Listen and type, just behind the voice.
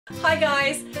Hi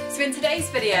guys, so in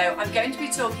today's video I'm going to be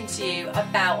talking to you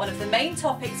about one of the main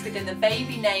topics within the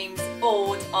baby names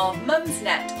board of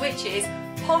Mumsnet, which is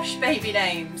posh baby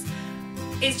names.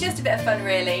 It's just a bit of fun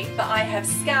really, but I have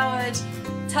scoured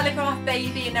Telegraph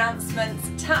baby announcements,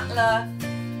 Tatler,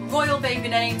 royal baby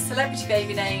names, celebrity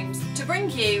baby names to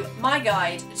bring you my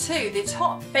guide to the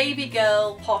top baby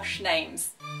girl posh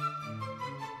names.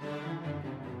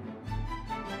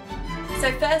 So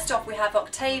first off we have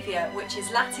Octavia, which is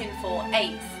Latin for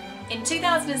 8th. In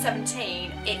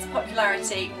 2017 its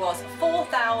popularity was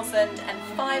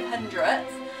 4,500th,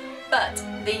 but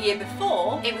the year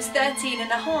before it was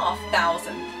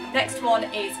 13,500. Next one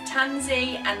is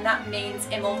Tansy, and that means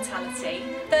immortality.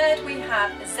 Third we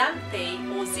have Xanthi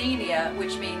or Xenia,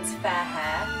 which means fair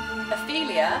hair.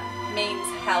 Ophelia means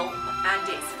help, and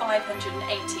it's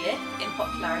 580th in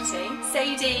popularity.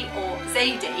 Sadie or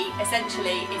Zadie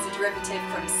essentially is a derivative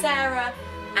from Sarah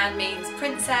and means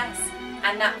princess,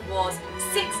 and that was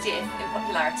 60th in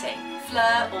popularity.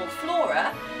 Fleur or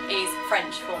Flora is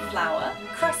French for flower.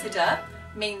 Cressida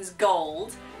means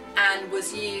gold and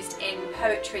was used in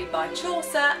poetry by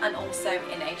Chaucer and also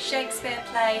in a Shakespeare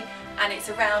play, and it's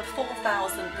around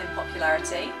 4,000th in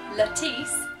popularity.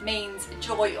 Lettice means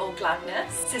joy or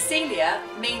gladness. Cecilia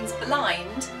means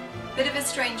blind, bit of a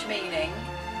strange meaning,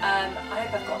 I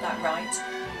hope I've got that right,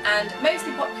 and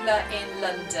mostly popular in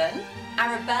London.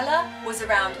 Arabella was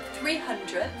around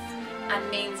 300th and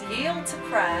means yield to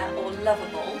prayer or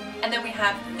lovable. And then we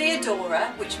have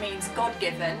Theodora, which means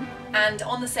God-given, and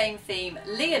on the same theme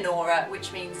Leonora,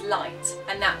 which means light,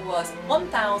 and that was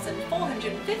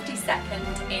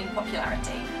 1,452nd in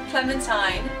popularity.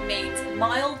 Clementine means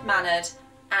mild-mannered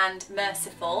and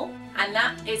merciful, and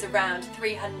that is around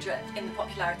 300th in the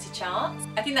popularity charts.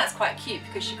 I think that's quite cute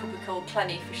because she could be called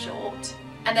Clenny for short.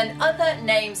 And then other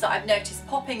names that I've noticed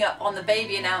popping up on the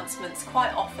baby announcements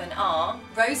quite often are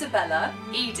Rosabella,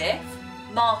 Edith,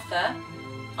 Martha,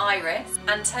 Iris,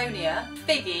 Antonia,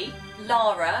 Figgy,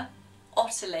 Lara,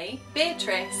 Ottilie,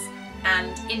 Beatrice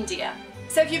and India.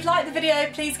 So if you've liked the video,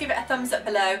 please give it a thumbs up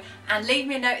below and leave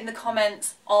me a note in the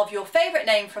comments of your favourite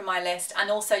name from my list and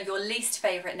also your least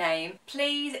favourite name.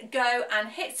 Please go and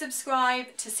hit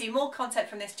subscribe to see more content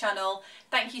from this channel.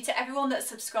 Thank you to everyone that's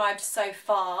subscribed so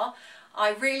far.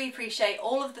 I really appreciate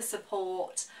all of the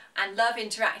support and love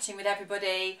interacting with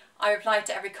everybody. I reply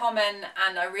to every comment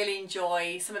and I really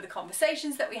enjoy some of the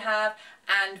conversations that we have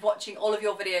and watching all of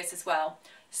your videos as well.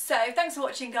 So thanks for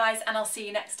watching guys, and I'll see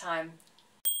you next time.